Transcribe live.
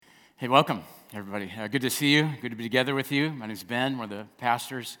Hey, welcome, everybody. Good to see you. Good to be together with you. My name's Ben, one of the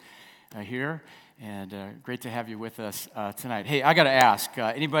pastors here, and great to have you with us tonight. Hey, I got to ask,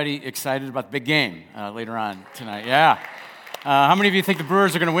 anybody excited about the big game later on tonight? Yeah. How many of you think the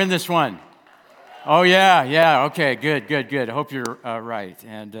Brewers are going to win this one? Oh, yeah. Okay, good. I hope you're right.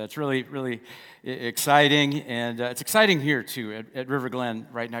 And it's really exciting, and it's exciting here, too, at River Glen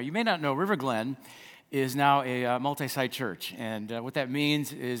right now. You may not know, River Glen is now a multi-site church. And what that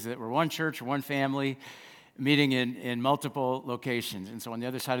means is that we're one church, one family, meeting in multiple locations. And so on the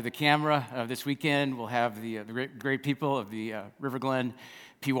other side of the camera this weekend, we'll have the great people of the River Glen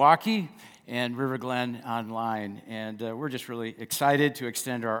Pewaukee and River Glen Online. And we're just really excited to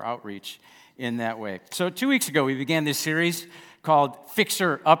extend our outreach in that way. So 2 weeks ago, we began this series called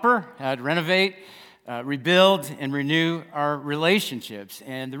Fixer Upper, to renovate, rebuild, and renew our relationships.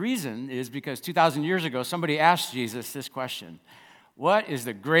 And the reason is because 2,000 years ago, somebody asked Jesus this question: what is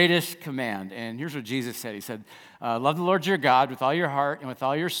the greatest command? And here's what Jesus said. He said, love the Lord your God with all your heart and with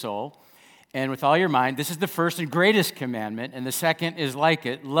all your soul and with all your mind. This is the first and greatest commandment. And the second is like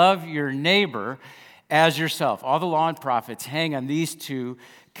it: love your neighbor as yourself. All the law and prophets hang on these two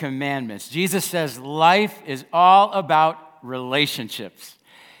commandments. Jesus says life is all about relationships.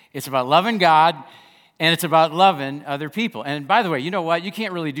 It's about loving God, and it's about loving other people. And by the way, you know what? You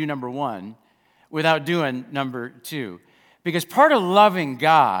can't really do number one without doing number two. Because part of loving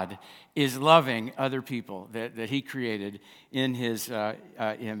God is loving other people that he created in his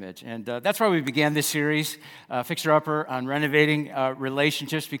image. And that's why we began this series, Fixer Upper, on renovating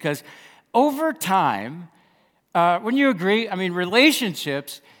relationships. Because over time, wouldn't you agree? I mean,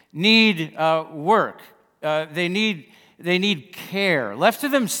 relationships need work. They need care. Left to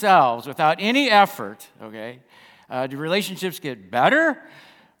themselves, without any effort, okay, do relationships get better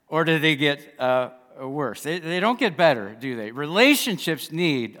or do they get worse? They don't get better, do they? Relationships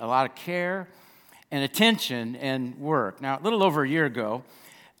need a lot of care and attention and work. Now, a little over a year ago,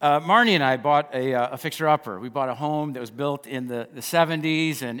 Marnie and I bought a fixer-upper. We bought a home that was built in the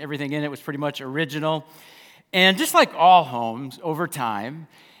 70s, and everything in it was pretty much original. And just like all homes, over time,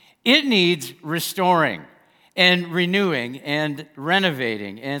 it needs restoring and renewing and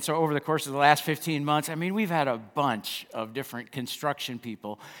renovating. And so over the course of the last 15 months, I mean, we've had a bunch of different construction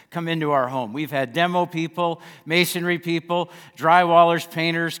people come into our home. We've had demo people, masonry people, drywallers,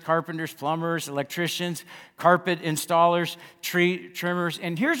 painters, carpenters, plumbers, electricians, carpet installers, tree trimmers.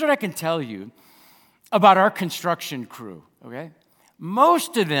 And here's what I can tell you about our construction crew, okay?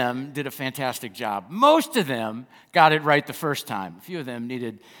 Most of them did a fantastic job. Most of them got it right the first time. A few of them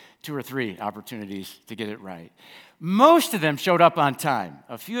needed 2 or 3 opportunities to get it right. Most of them showed up on time.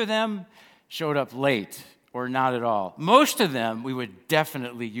 A few of them showed up late or not at all. Most of them we would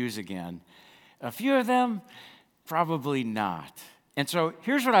definitely use again. A few of them, probably not. And so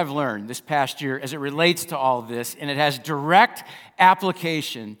here's what I've learned this past year as it relates to all this, and it has direct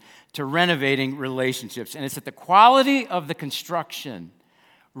application to renovating relationships. And it's that the quality of the construction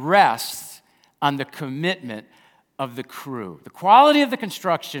rests on the commitment of the crew. The quality of the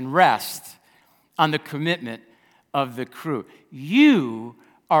construction rests on the commitment of the crew. You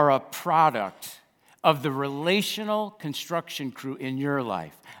are a product of the relational construction crew in your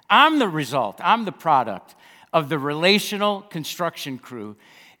life. I'm the result. I'm the product of the relational construction crew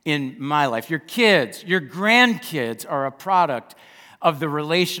in my life. Your kids, your grandkids are a product of the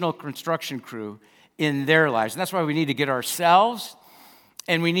relational construction crew in their lives. And that's why we need to get ourselves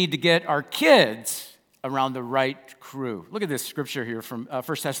and we need to get our kids around the right crew. Look at this scripture here from 1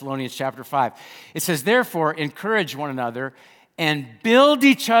 Thessalonians chapter 5. It says, therefore, encourage one another and build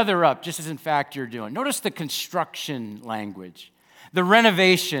each other up, just as in fact you're doing. Notice the construction language, the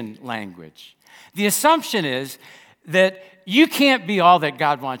renovation language. The assumption is that you can't be all that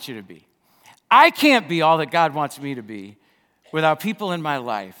God wants you to be. I can't be all that God wants me to be without people in my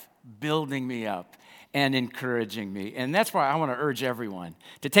life building me up and encouraging me. And that's why I want to urge everyone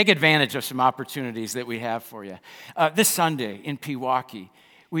to take advantage of some opportunities that we have for you. This Sunday in Pewaukee,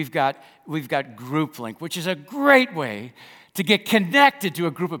 we've got Group Link, which is a great way to get connected to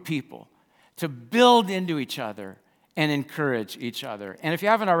a group of people, to build into each other and encourage each other. And if you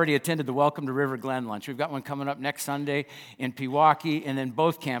haven't already attended the Welcome to River Glen lunch, we've got one coming up next Sunday in Pewaukee and then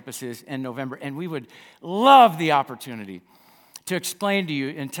both campuses in November. And we would love the opportunity to explain to you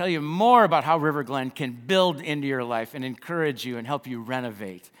and tell you more about how River Glen can build into your life and encourage you and help you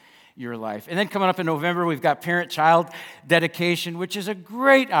renovate your life. And then coming up in November, we've got parent-child dedication, which is a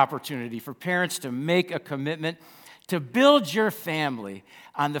great opportunity for parents to make a commitment to build your family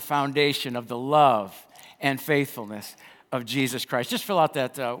on the foundation of the love and faithfulness of Jesus Christ. Just fill out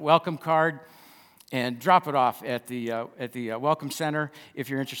that welcome card and drop it off at the Welcome Center if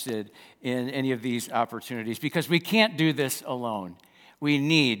you're interested in any of these opportunities, because we can't do this alone.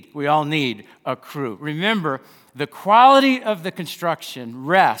 We all need a crew. Remember, the quality of the construction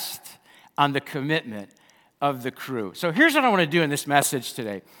rests on the commitment of the crew. So here's what I want to do in this message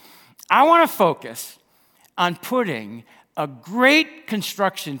today. I want to focus on putting a great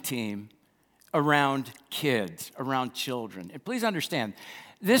construction team around kids, around children. And please understand,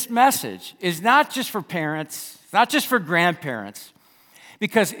 this message is not just for parents, it's not just for grandparents,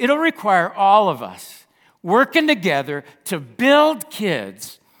 because it'll require all of us working together to build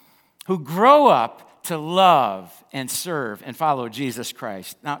kids who grow up to love and serve and follow Jesus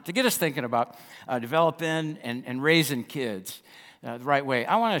Christ. Now, to get us thinking about developing and raising kids the right way,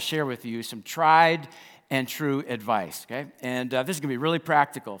 I want to share with you some tried and true advice, okay? And this is going to be really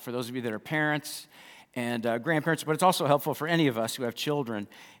practical for those of you that are parents and grandparents, but it's also helpful for any of us who have children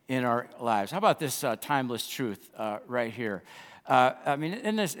in our lives. How about this timeless truth right here?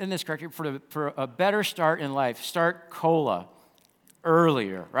 In this correct, for a better start in life, start cola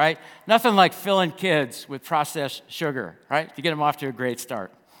earlier, right? Nothing like filling kids with processed sugar, right? To get them off to a great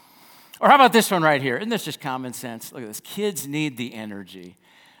start. Or how about this one right here? Isn't this just common sense? Look at this. Kids need the energy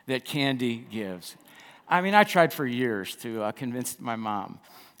that candy gives. I tried for years to convince my mom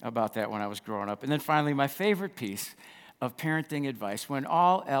about that when I was growing up. And then finally, my favorite piece of parenting advice, when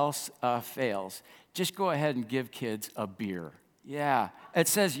all else fails, just go ahead and give kids a beer. Yeah, it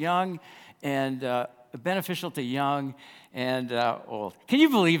says young and beneficial to young and old. Can you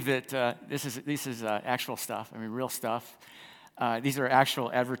believe that this is actual stuff? Real stuff. These are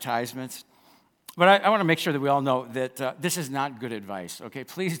actual advertisements. But I want to make sure that we all know that this is not good advice, okay?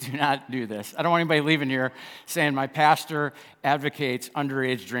 Please do not do this. I don't want anybody leaving here saying my pastor advocates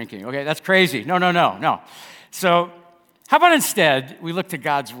underage drinking, okay? That's crazy. No. So how about instead we look to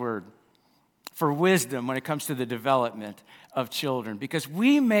God's word for wisdom when it comes to the development of children? Because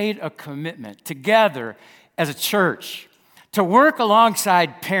we made a commitment together as a church to work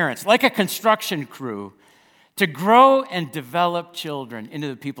alongside parents, like a construction crew, to grow and develop children into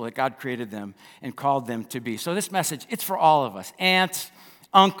the people that God created them and called them to be. So this message, it's for all of us. Aunts,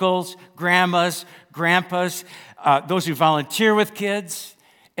 uncles, grandmas, grandpas, those who volunteer with kids,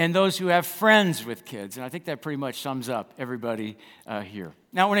 and those who have friends with kids. And I think that pretty much sums up everybody here.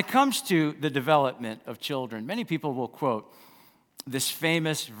 Now, when it comes to the development of children, many people will quote this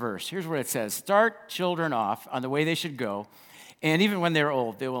famous verse. Here's what it says: start children off on the way they should go, and even when they're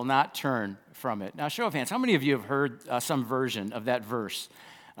old, they will not turn from it. Now, show of hands, how many of you have heard some version of that verse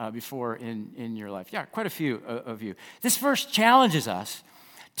before in your life? Yeah, quite a few of you. This verse challenges us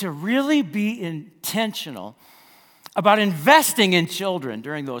to really be intentional about investing in children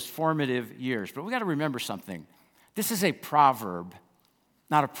during those formative years. But we got to remember something. This is a proverb,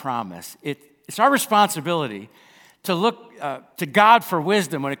 not a promise. It's our responsibility to look to God for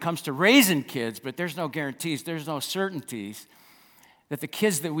wisdom when it comes to raising kids, but there's no guarantees, there's no certainties that the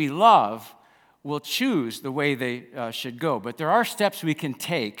kids that we love will choose the way they should go. But there are steps we can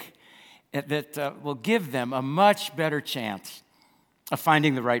take that will give them a much better chance of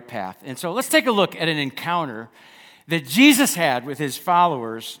finding the right path. And so let's take a look at an encounter that Jesus had with his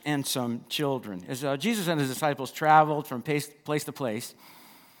followers and some children. As Jesus and his disciples traveled from place to place,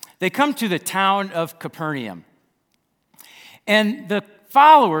 they come to the town of Capernaum. And the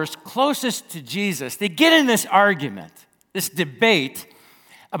followers closest to Jesus, they get in this argument, this debate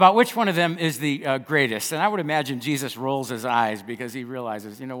about which one of them is the greatest. And I would imagine Jesus rolls his eyes because he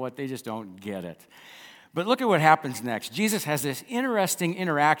realizes, you know what, they just don't get it. But look at what happens next. Jesus has this interesting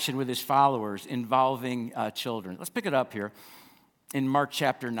interaction with his followers involving children. Let's pick it up here in Mark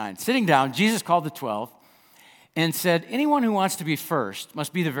chapter 9. Sitting down, Jesus called the 12 and said, anyone who wants to be first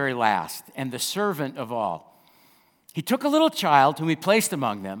must be the very last and the servant of all. He took a little child whom he placed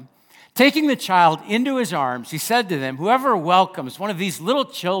among them. Taking the child into his arms, he said to them, whoever welcomes one of these little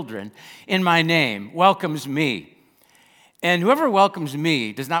children in my name welcomes me. And whoever welcomes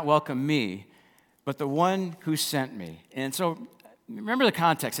me does not welcome me, but the one who sent me. And so remember the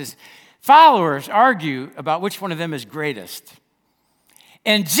context. His followers argue about which one of them is greatest.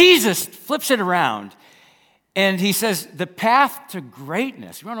 And Jesus flips it around and he says, the path to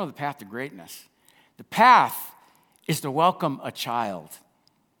greatness, you want to know the path to greatness? The path is to welcome a child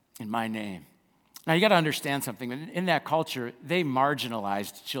in my name. Now, you got to understand something. In that culture, they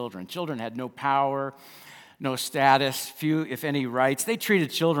marginalized children. Children had no power, no status, few, if any, rights. They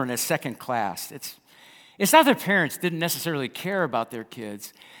treated children as second class. It's not that parents didn't necessarily care about their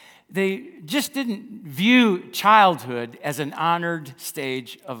kids. They just didn't view childhood as an honored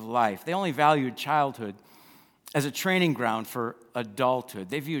stage of life. They only valued childhood as a training ground for adulthood.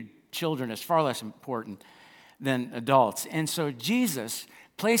 They viewed children as far less important than adults. And so Jesus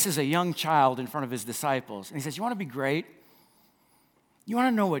places a young child in front of his disciples, and he says, you want to be great? You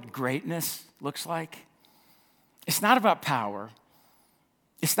want to know what greatness looks like? It's not about power.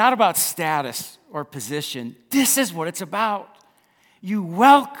 It's not about status or position. This is what it's about. You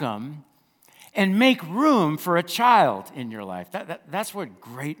welcome and make room for a child in your life. That's what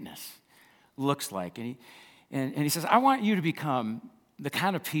greatness looks like. And he says, I want you to become the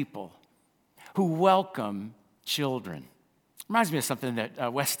kind of people who welcome children. Reminds me of something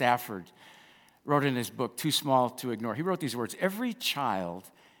that Wes Stafford wrote in his book, Too Small to Ignore. He wrote these words: every child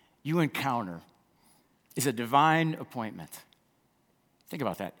you encounter is a divine appointment. Think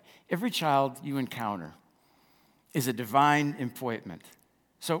about that. Every child you encounter is a divine appointment.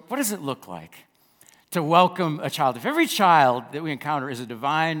 So what does it look like to welcome a child? If every child that we encounter is a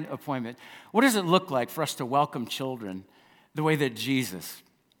divine appointment, what does it look like for us to welcome children the way that Jesus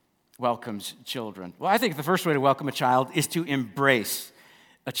welcomes children? Well, I think the first way to welcome a child is to embrace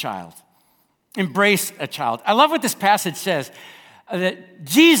a child. Embrace a child. I love what this passage says, that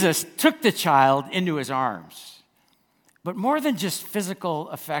Jesus took the child into his arms. But more than just physical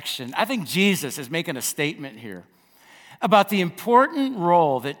affection, I think Jesus is making a statement here about the important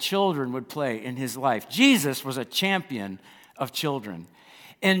role that children would play in his life. Jesus was a champion of children.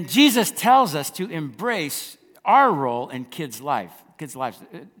 And Jesus tells us to embrace our role in kids' lives.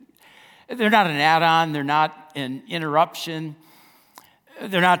 They're not an add-on. They're not an interruption.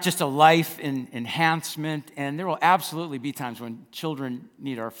 They're not just a life enhancement. And there will absolutely be times when children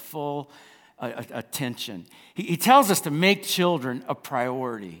need our full attention. He tells us to make children a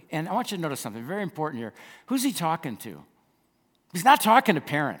priority. And I want you to notice something very important here. Who's he talking to? He's not talking to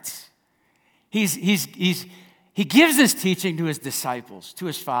parents. He gives this teaching to his disciples, to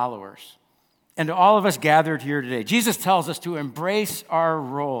his followers, and to all of us gathered here today. Jesus tells us to embrace our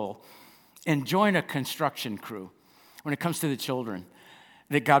role and join a construction crew when it comes to the children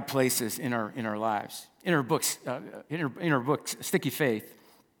that God places in our lives. In her book, Sticky Faith,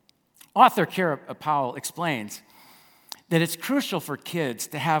 author Kara Powell explains that it's crucial for kids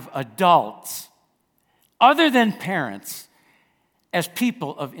to have adults other than parents as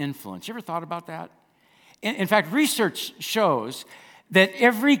people of influence. You ever thought about that? In fact, research shows that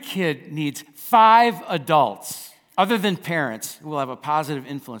every kid needs 5 adults other than parents who will have a positive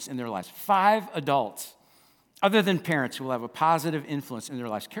influence in their lives. 5 adults other than parents who will have a positive influence in their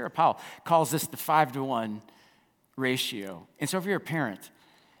lives. Kara Powell calls this the 5-to-1 ratio. And so if you're a parent,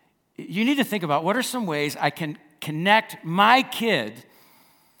 you need to think about what are some ways I can connect my kid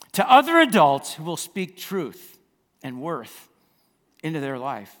to other adults who will speak truth and worth into their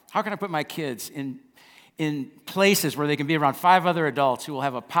life. How can I put my kids in places where they can be around 5 other adults who will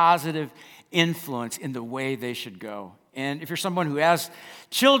have a positive influence in the way they should go? And if you're someone who has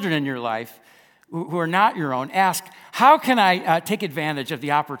children in your life who are not your own, ask, how can I take advantage of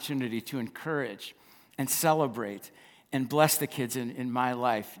the opportunity to encourage and celebrate and bless the kids in my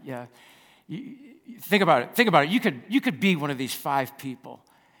life? Yeah, think about it. Think about it. You could be one of these 5 people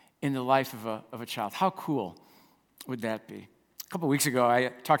in the life of a child. How cool would that be? A couple weeks ago,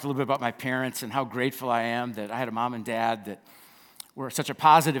 I talked a little bit about my parents and how grateful I am that I had a mom and dad that were such a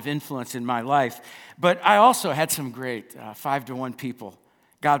positive influence in my life. But I also had some great 5-to-1 people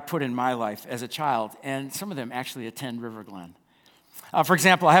God put in my life as a child, and some of them actually attend River Glen. For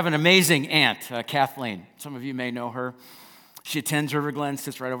example, I have an amazing aunt, Kathleen. Some of you may know her. She attends River Glen,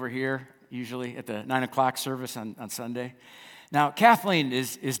 sits right over here, usually at the 9 o'clock service on Sunday. Now, Kathleen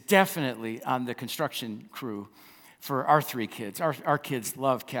is definitely on the construction crew for our 3 kids. Our kids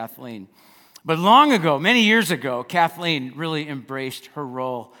love Kathleen. But long ago, many years ago, Kathleen really embraced her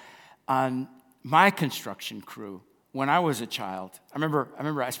role on my construction crew when I was a child. I remember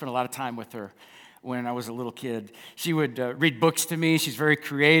I spent a lot of time with her when I was a little kid. She would read books to me. She's very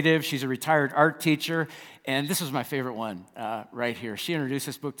creative. She's a retired art teacher. And this was my favorite one right here. She introduced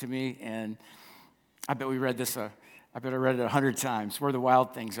this book to me, and I bet I read it 100 times, Where the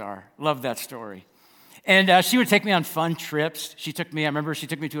Wild Things Are. Love that story. And she would take me on fun trips. I remember she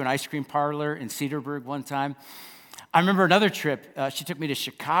took me to an ice cream parlor in Cedarburg one time. I remember another trip. She took me to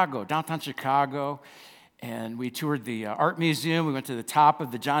Chicago, downtown Chicago, and we toured the art museum. We went to the top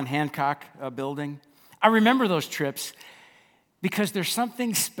of the John Hancock building. I remember those trips because there's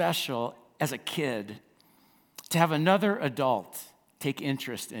something special as a kid to have another adult take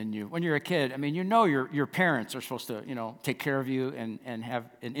interest in you. When you're a kid, your parents are supposed to, take care of you and have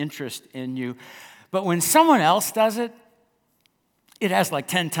an interest in you. But when someone else does it, it has like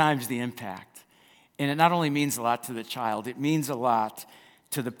 10 times the impact. And it not only means a lot to the child, it means a lot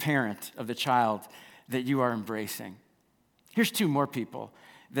to the parent of the child that you are embracing. Here's 2 more people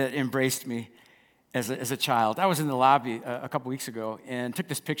that embraced me as a child. I was in the lobby a couple weeks ago and took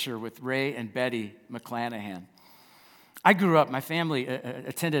this picture with Ray and Betty McClanahan. I grew up, my family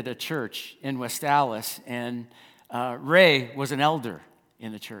attended a church in West Allis, and Ray was an elder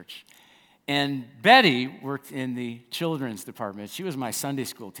in the church. And Betty worked in the children's department. She was my Sunday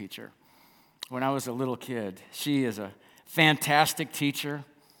school teacher when I was a little kid. She is a fantastic teacher.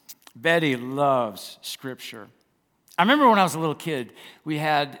 Betty loves Scripture. I remember when I was a little kid, we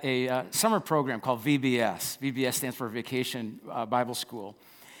had a summer program called VBS. VBS stands for Vacation Bible School.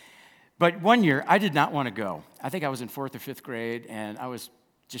 But one year, I did not want to go. I think I was in 4th or 5th grade, and I was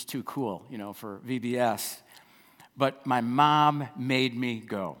just too cool, for VBS. But my mom made me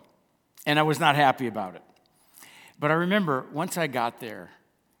go, and I was not happy about it. But I remember once I got there,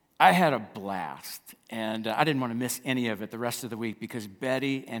 I had a blast, and I didn't want to miss any of it the rest of the week because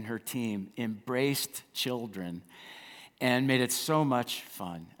Betty and her team embraced children and made it so much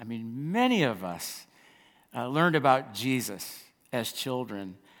fun. I mean, many of us learned about Jesus as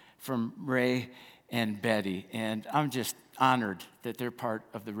children from Ray and Betty, and I'm just honored that they're part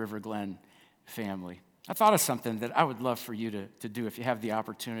of the River Glen family. I thought of something that I would love for you to do if you have the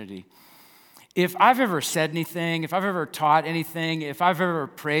opportunity. If I've ever said anything, if I've ever taught anything, if I've ever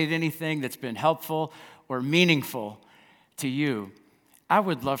prayed anything that's been helpful or meaningful to you, I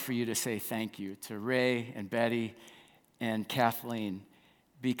would love for you to say thank you to Ray and Betty and Kathleen,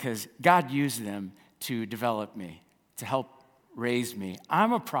 because God used them to develop me, to help raise me.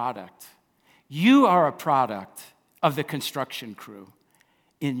 I'm a product. You are a product of the construction crew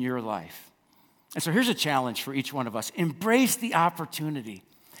in your life. And so here's a challenge for each one of us. Embrace the opportunity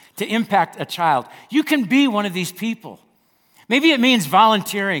to impact a child. You can be one of these people. Maybe it means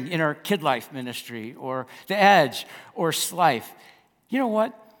volunteering in our Kid Life ministry or The Edge or Slife. You know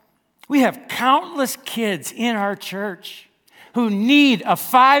what? We have countless kids in our church who need a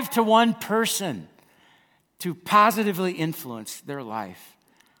 5-to-1 person to positively influence their life.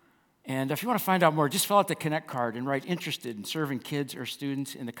 And if you want to find out more, just fill out the Connect card and write interested in serving kids or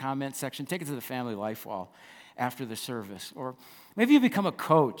students in the comment section. Take it to the Family Life Wall after the service. Or maybe you become a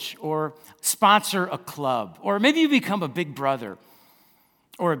coach or sponsor a club. Or maybe you become a big brother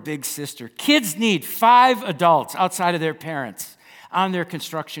or a big sister. Kids need 5 adults outside of their parents on their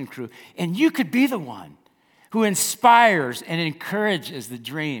construction crew. And you could be the one who inspires and encourages the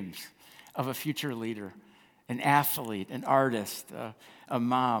dreams of a future leader, an athlete, an artist, a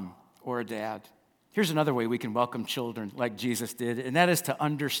mom, or a dad. Here's another way we can welcome children like Jesus did, and that is to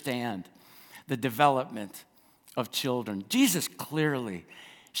understand the development of children. Jesus clearly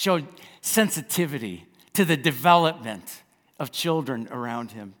showed sensitivity to the development of children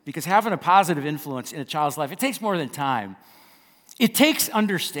around him, because having a positive influence in a child's life, it takes more than time. It takes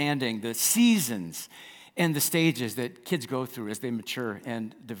understanding the seasons and the stages that kids go through as they mature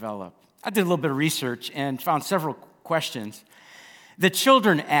and develop. I did a little bit of research and found several questions that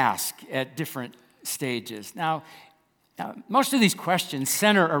children ask at different stages. Now, most of these questions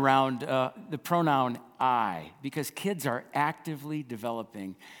center around the pronoun I, because kids are actively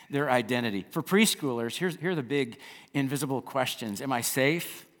developing their identity. For preschoolers, here are the big invisible questions. Am I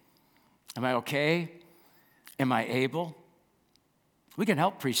safe? Am I okay? Am I able? We can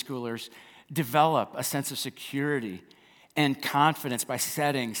help preschoolers develop a sense of security and confidence by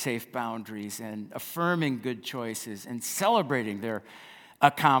setting safe boundaries and affirming good choices and celebrating their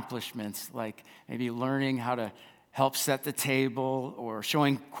accomplishments, like maybe learning how to help set the table or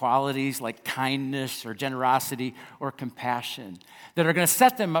showing qualities like kindness or generosity or compassion that are going to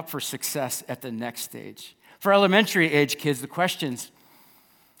set them up for success at the next stage. For elementary age kids, the questions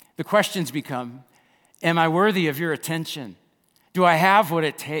become, am I worthy of your attention? Do I have what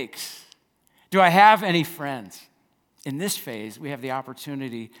it takes? Do I have any friends? In this phase, we have the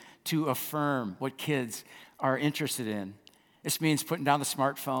opportunity to affirm what kids are interested in. This means putting down the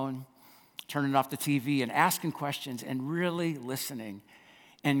smartphone, turning off the TV, and asking questions and really listening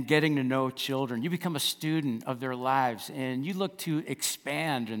and getting to know children. You become a student of their lives, and you look to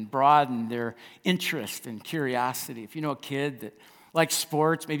expand and broaden their interest and curiosity. If you know a kid that likes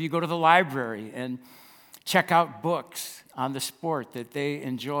sports, maybe you go to the library and check out books on the sport that they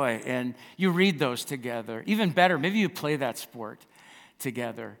enjoy, and you read those together. Even better, maybe you play that sport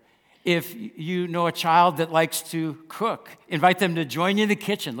together. If you know a child that likes to cook, invite them to join you in the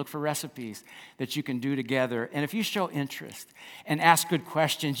kitchen. Look for recipes that you can do together. And if you show interest and ask good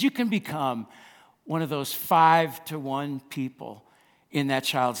questions, you can become one of those 5-to-1 people in that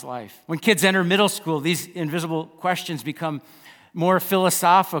child's life. When kids enter middle school, these invisible questions become more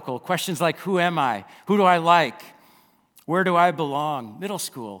philosophical. Questions like, who am I? Who do I like? Where do I belong? Middle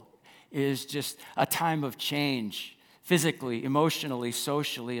school is just a time of change, physically, emotionally,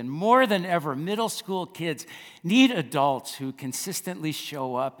 socially, and more than ever, middle school kids need adults who consistently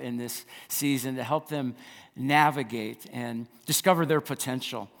show up in this season to help them navigate and discover their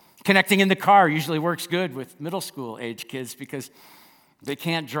potential. Connecting in the car usually works good with middle school age kids because they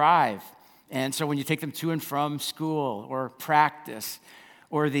can't drive. And so when you take them to and from school or practice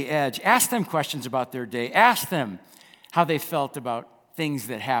or the edge, ask them questions about their day. Ask them how they felt about things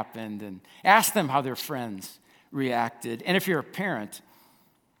that happened, and ask them how their friends reacted. And if you're a parent,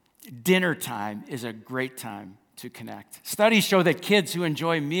 dinner time is a great time to connect. Studies show that kids who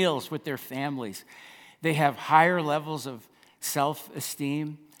enjoy meals with their families, they have higher levels of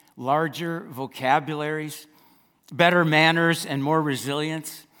self-esteem, larger vocabularies, better manners, and more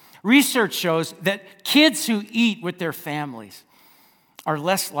resilience. Research shows that kids who eat with their families are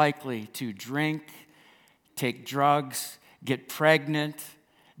less likely to drink, take drugs, get pregnant,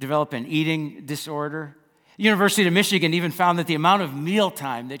 develop an eating disorder. The University of Michigan even found that the amount of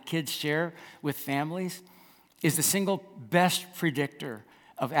mealtime that kids share with families is the single best predictor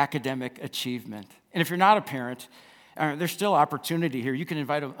of academic achievement. And if you're not a parent, there's still opportunity here. You can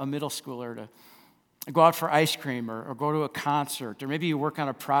invite a middle schooler to go out for ice cream or go to a concert, or maybe you work on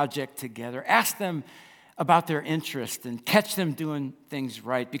a project together. Ask them about their interest and catch them doing things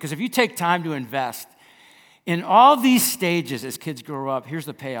right. Because if you take time to invest in all these stages as kids grow up, here's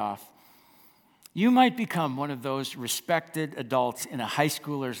the payoff. You might become one of those respected adults in a high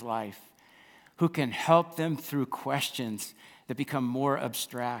schooler's life who can help them through questions that become more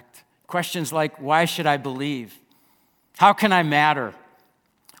abstract. Questions like, why should I believe? How can I matter?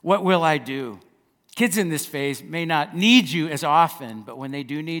 What will I do? Kids in this phase may not need you as often, but when they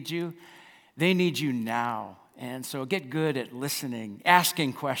do need you, they need you now. And so get good at listening,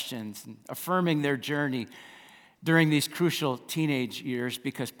 asking questions, and affirming their journey during these crucial teenage years,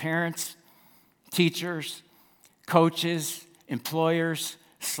 because parents, teachers, coaches, employers,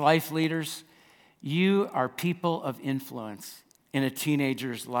 life leaders, you are people of influence in a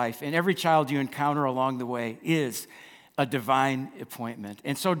teenager's life. And every child you encounter along the way is a divine appointment.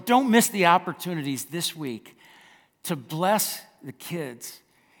 And so don't miss the opportunities this week to bless the kids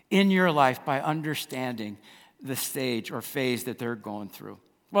in your life by understanding the stage or phase that they're going through.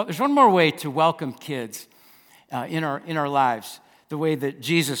 Well, there's one more way to welcome kids in our lives, the way that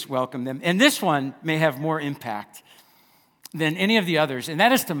Jesus welcomed them. And this one may have more impact than any of the others, and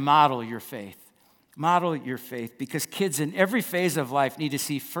that is to model your faith. Model your faith, because kids in every phase of life need to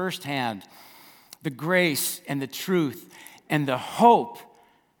see firsthand the grace and the truth and the hope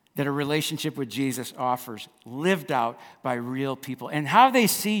that a relationship with Jesus offers, lived out by real people. And how they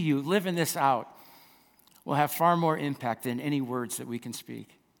see you living this out will have far more impact than any words that we can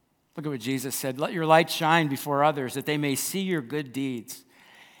speak. Look at what Jesus said. Let your light shine before others, that they may see your good deeds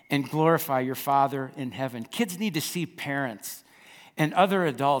and glorify your Father in heaven. Kids need to see parents and other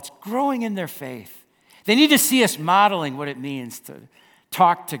adults growing in their faith. They need to see us modeling what it means to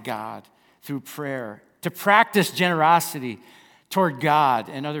talk to God through prayer, to practice generosity toward God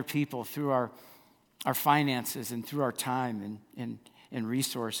and other people through our finances and through our time and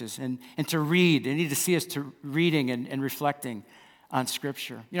resources, and to read. They need to see us to reading and reflecting on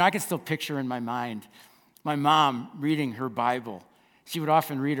Scripture. You know, I can still picture in my mind my mom reading her Bible. She would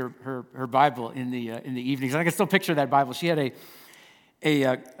often read her Bible in the evenings. And I can still picture that Bible. She had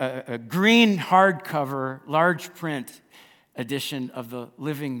a green hardcover, large print edition of the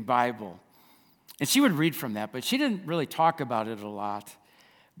Living Bible. And she would read from that, but she didn't really talk about it a lot.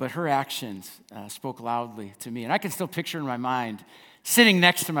 But her actions spoke loudly to me. And I can still picture in my mind sitting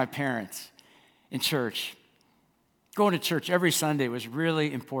next to my parents in church. Going to church every Sunday was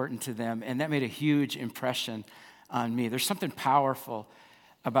really important to them, and that made a huge impression on me. There's something powerful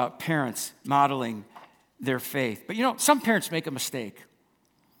about parents modeling their faith. But you know, some parents make a mistake.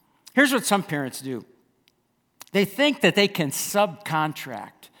 Here's what some parents do. They think that they can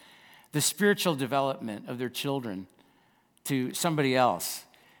subcontract the spiritual development of their children to somebody else.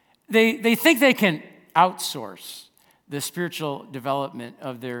 They think they can outsource the spiritual development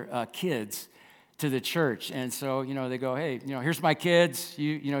of their kids to the church. And so, you know, they go, hey, you know, here's my kids.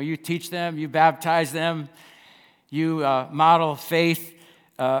 You teach them, you baptize them, you model faith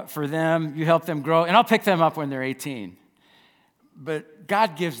for them, you help them grow, and I'll pick them up when they're 18. But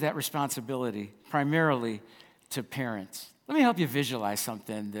God gives that responsibility primarily to parents. Let me help you visualize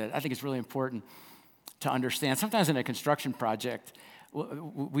something that I think is really important to understand. Sometimes in a construction project,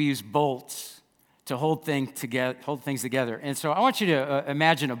 we use bolts to hold things together. And so I want you to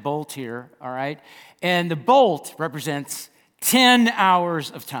imagine a bolt here, all right? And the bolt represents 10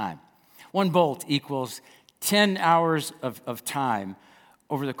 hours of time. One bolt equals 10 hours of time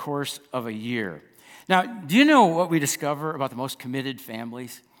over the course of a year. Now, do you know what we discover about the most committed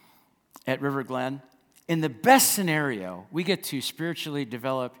families at River Glen? In the best scenario, we get to spiritually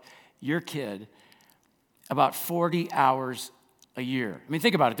develop your kid about 40 hours a year. I mean,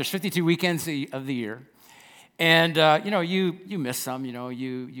 think about it. There's 52 weekends of the year. And, you miss some.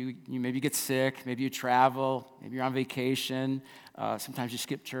 You maybe get sick. Maybe you travel. Maybe you're on vacation. Sometimes you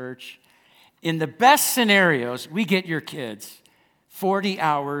skip church. In the best scenarios, we get your kids 40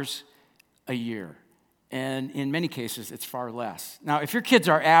 hours a year. And in many cases, it's far less. Now, if your kids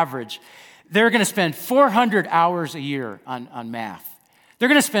are average, they're going to spend 400 hours a year on math. They're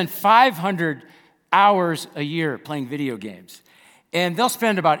going to spend 500 hours a year playing video games. And they'll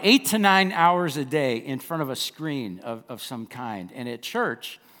spend about 8 to 9 hours a day in front of a screen of some kind. And at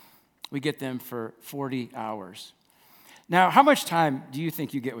church, we get them for 40 hours. Now, how much time do you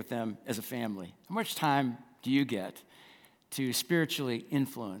think you get with them as a family? How much time do you get to spiritually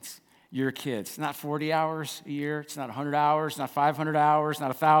influence your kids? It's not 40 hours a year. It's not 100 hours. It's not 500 hours. Not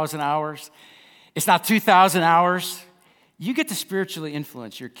 1,000 hours. It's not 2,000 hours. You get to spiritually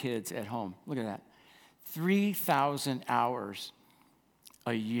influence your kids at home. Look at that. 3,000 hours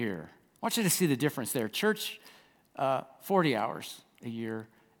a year. I want you to see the difference there. Church, 40 hours a year.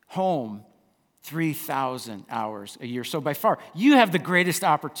 Home, 3,000 hours a year. So by far, you have the greatest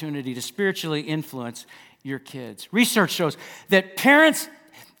opportunity to spiritually influence your kids. Research shows that parents'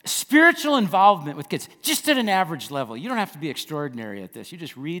 spiritual involvement with kids, just at an average level, you don't have to be extraordinary at this. You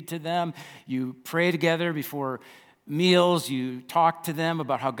just read to them, you pray together before meals, you talk to them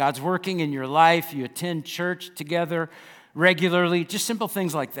about how God's working in your life, you attend church together regularly, just simple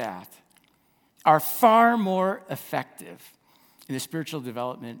things like that are far more effective in the spiritual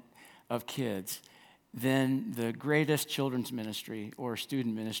development of kids than the greatest children's ministry or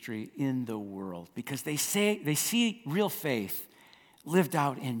student ministry in the world, because they see real faith lived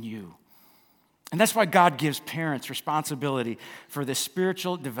out in you. And that's why God gives parents responsibility for the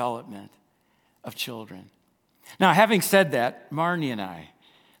spiritual development of children. Now, having said that, Marnie and I,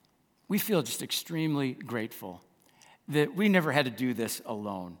 we feel just extremely grateful that we never had to do this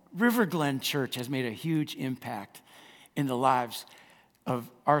alone. River Glen Church has made a huge impact in the lives of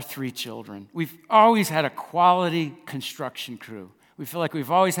our 3 children. We've always had a quality construction crew. We feel like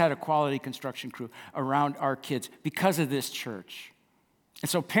we've always had a quality construction crew around our kids because of this church. And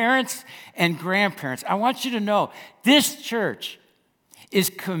so parents and grandparents, I want you to know this church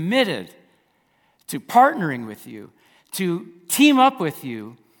is committed to partnering with you, to team up with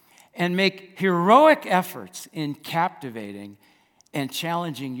you, and make heroic efforts in captivating and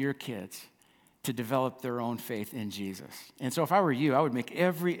challenging your kids to develop their own faith in Jesus. And so if I were you, I would make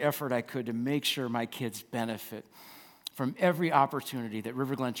every effort I could to make sure my kids benefit from every opportunity that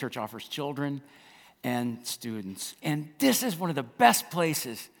River Glen Church offers children and students. And this is one of the best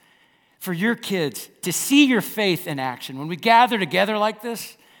places for your kids to see your faith in action. When we gather together like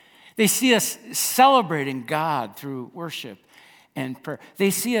this, they see us celebrating God through worship and prayer.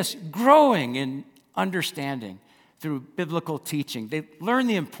 They see us growing in understanding through biblical teaching. They learn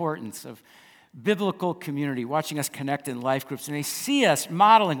the importance of biblical community, watching us connect in life groups, and they see us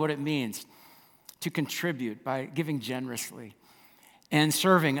modeling what it means to contribute by giving generously and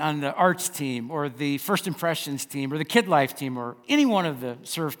serving on the arts team or the First Impressions team or the Kid Life team or any one of the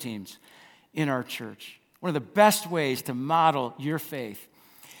serve teams in our church. One of the best ways to model your faith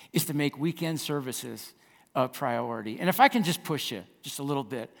is to make weekend services a priority. And if I can just push you just a little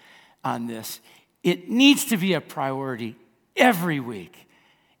bit on this, it needs to be a priority every week,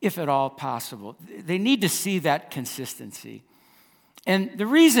 if at all possible. They need to see that consistency. And the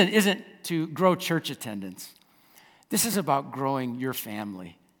reason isn't to grow church attendance. This is about growing your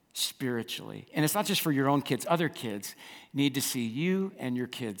family spiritually. And it's not just for your own kids. Other kids need to see you and your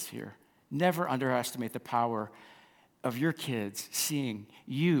kids here. Never underestimate the power of your kids seeing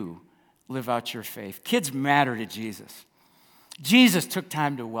you live out your faith. Kids matter to Jesus. Jesus took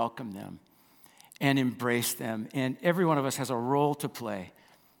time to welcome them and embrace them. And every one of us has a role to play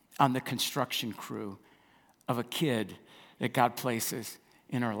on the construction crew of a kid that God places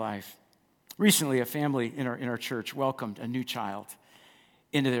in our life. Recently, a family in our church welcomed a new child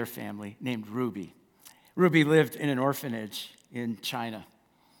into their family named Ruby. Ruby lived in an orphanage in China.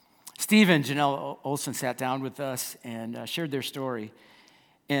 Steve and Janelle Olson sat down with us and shared their story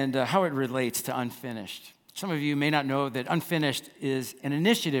and how it relates to Unfinished. Some of you may not know that Unfinished is an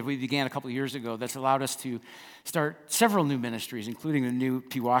initiative we began a couple of years ago that's allowed us to start several new ministries, including the new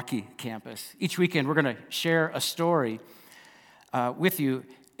Pewaukee campus. Each weekend, we're going to share a story with you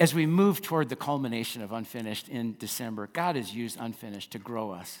as we move toward the culmination of Unfinished in December. God has used Unfinished to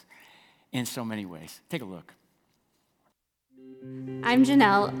grow us in so many ways. Take a look. I'm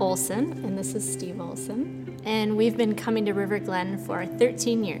Janelle Olson, and this is Steve Olson, and we've been coming to River Glen for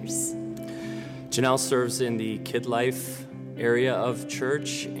 13 years. Janelle serves in the Kid Life area of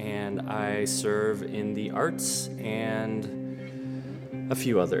church, and I serve in the arts and a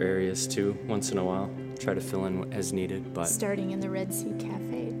few other areas too, once in a while. Try to fill in as needed, but Starting in the Red Sea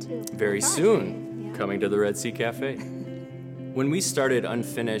Cafe, too. very soon, Yeah. coming to the Red Sea Cafe. When we started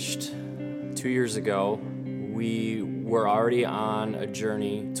Unfinished 2 years ago, we were already on a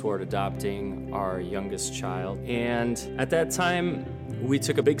journey toward adopting our youngest child. And at that time, we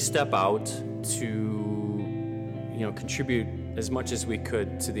took a big step out to, contribute as much as we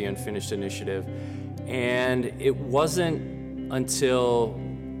could to the Unfinished initiative. And it wasn't until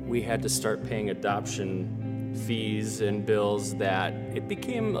we had to start paying adoption fees and bills that it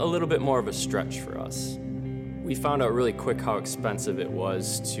became a little bit more of a stretch for us. We found out really quick how expensive it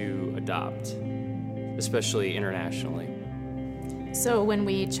was to adopt, especially internationally. So when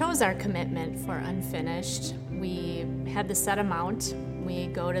we chose our commitment for Unfinished, we had the set amount. We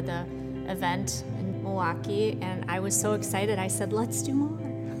go to the event in Milwaukee, and I was so excited, I said, let's do more.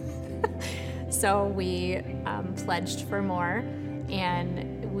 So we pledged for more,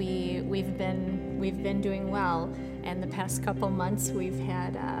 and we've been doing well. And the past couple months, we've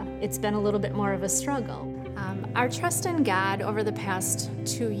had it's been a little bit more of a struggle. Our trust in God over the past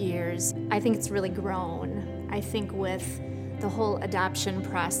 2 years, I think it's really grown. I think with the whole adoption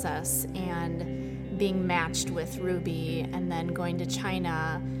process and being matched with Ruby, and then going to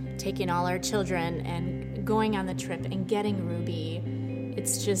China, taking all our children and going on the trip and getting Ruby.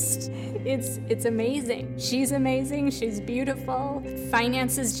 It's just, it's amazing. She's amazing, she's beautiful.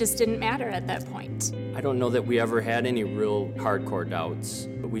 Finances just didn't matter at that point. I don't know that we ever had any real hardcore doubts,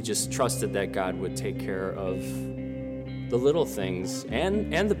 but we just trusted that God would take care of the little things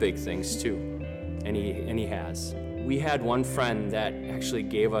and the big things too, and he has. We had one friend that actually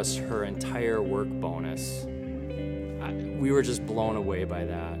gave us her entire work bonus. We were just blown away by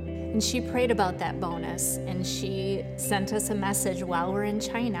that. And she prayed about that bonus, and she sent us a message while we're in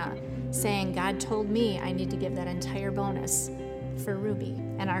China saying, God told me I need to give that entire bonus for Ruby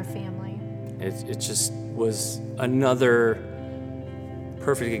and our family. It just was another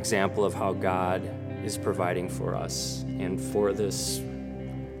perfect example of how God is providing for us and for this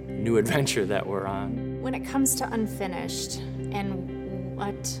new adventure that we're on. When it comes to Unfinished and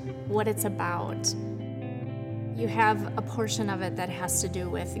what it's about, you have a portion of it that has to do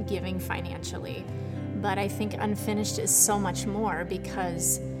with giving financially. But I think Unfinished is so much more,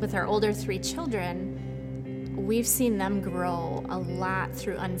 because with our older 3 children, we've seen them grow a lot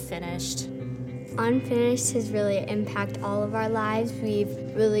through Unfinished. Unfinished has really impacted all of our lives. We've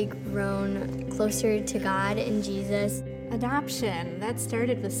really grown closer to God and Jesus. Adoption, that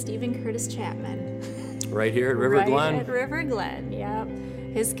started with Stephen Curtis Chapman. Right here at River Glen. Right at River Glen, yep.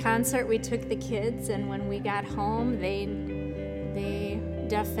 His concert, we took the kids, and when we got home, they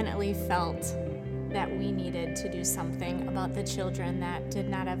definitely felt that we needed to do something about the children that did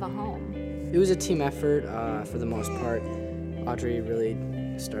not have a home. It was a team effort for the most part. Audrey really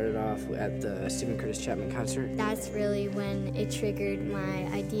started off at the Stephen Curtis Chapman concert. That's really when it triggered my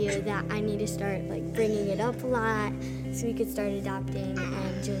idea that I need to start bringing it up a lot so we could start adopting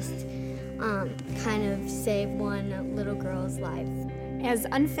and just kind of save one little girl's life. As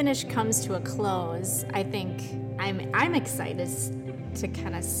Unfinished comes to a close, I think I'm excited to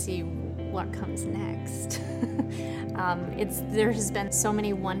kind of see what comes next. There has been so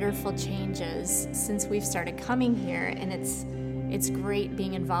many wonderful changes since we've started coming here, and it's great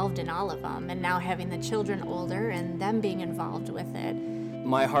being involved in all of them, and now having the children older and them being involved with it.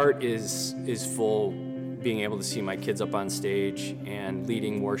 My heart is full being able to see my kids up on stage and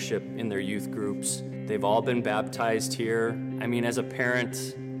leading worship in their youth groups. They've all been baptized here. I mean, as a parent,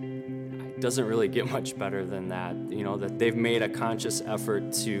 it doesn't really get much better than that. That they've made a conscious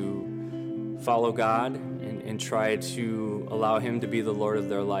effort to follow God and try to allow Him to be the Lord of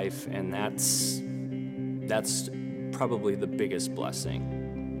their life, and that's probably the biggest blessing.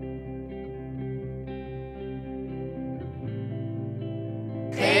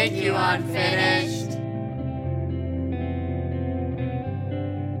 Thank you, Unfinished.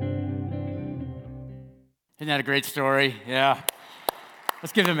 Isn't that a great story? Yeah.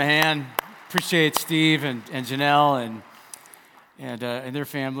 Let's give them a hand. Appreciate Steve and Janelle and their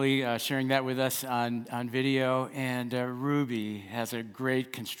family sharing that with us on video. And Ruby has a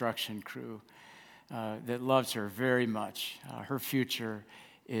great construction crew that loves her very much. Her future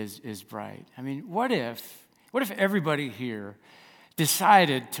is bright. I mean, what if everybody here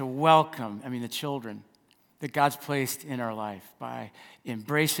decided to welcome, the children that God's placed in our life by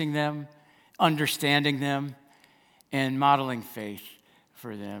embracing them, understanding them, and modeling faith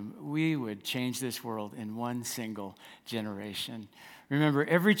for them, we would change this world in one single generation. Remember,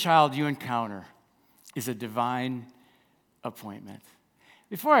 every child you encounter is a divine appointment.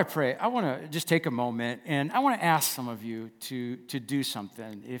 Before I pray, I want to just take a moment, and I want to ask some of you to do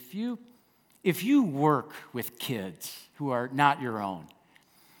something. If you work with kids who are not your own,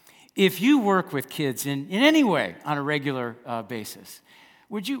 if you work with kids in any way on a regular basis,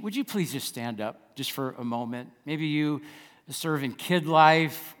 would you please just stand up just for a moment? Maybe you serve in Kid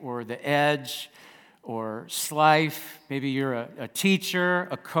Life or The Edge or Slife. Maybe you're a teacher,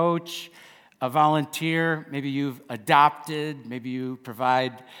 a coach, a volunteer. Maybe you've adopted. Maybe you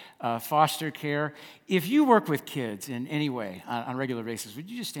provide foster care. If you work with kids in any way on a regular basis, would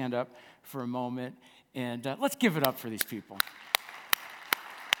you just stand up for a moment and let's give it up for these people.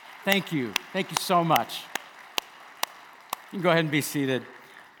 Thank you. Thank you so much. You can go ahead and be seated.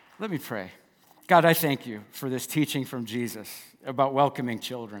 Let me pray. God, I thank you for this teaching from Jesus about welcoming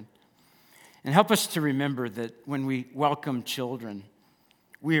children. And help us to remember that when we welcome children,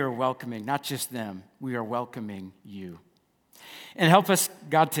 we are welcoming not just them, we are welcoming you. And help us,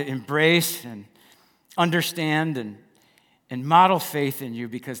 God, to embrace and understand and model faith in you,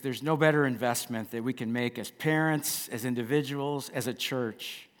 because there's no better investment that we can make as parents, as individuals, as a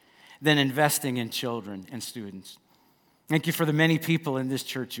church, than investing in children and students. Thank you for the many people in this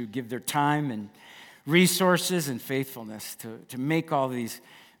church who give their time and resources and faithfulness to make all these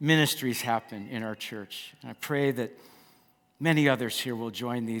ministries happen in our church. And I pray that many others here will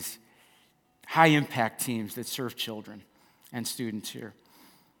join these high-impact teams that serve children and students here.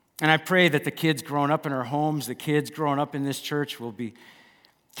 And I pray that the kids growing up in our homes, the kids growing up in this church will be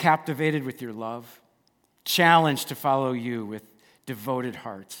captivated with your love, challenged to follow you with devoted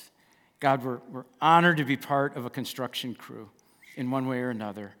hearts. God, we're honored to be part of a construction crew in one way or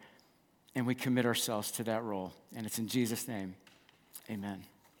another, and we commit ourselves to that role. And it's in Jesus' name, amen.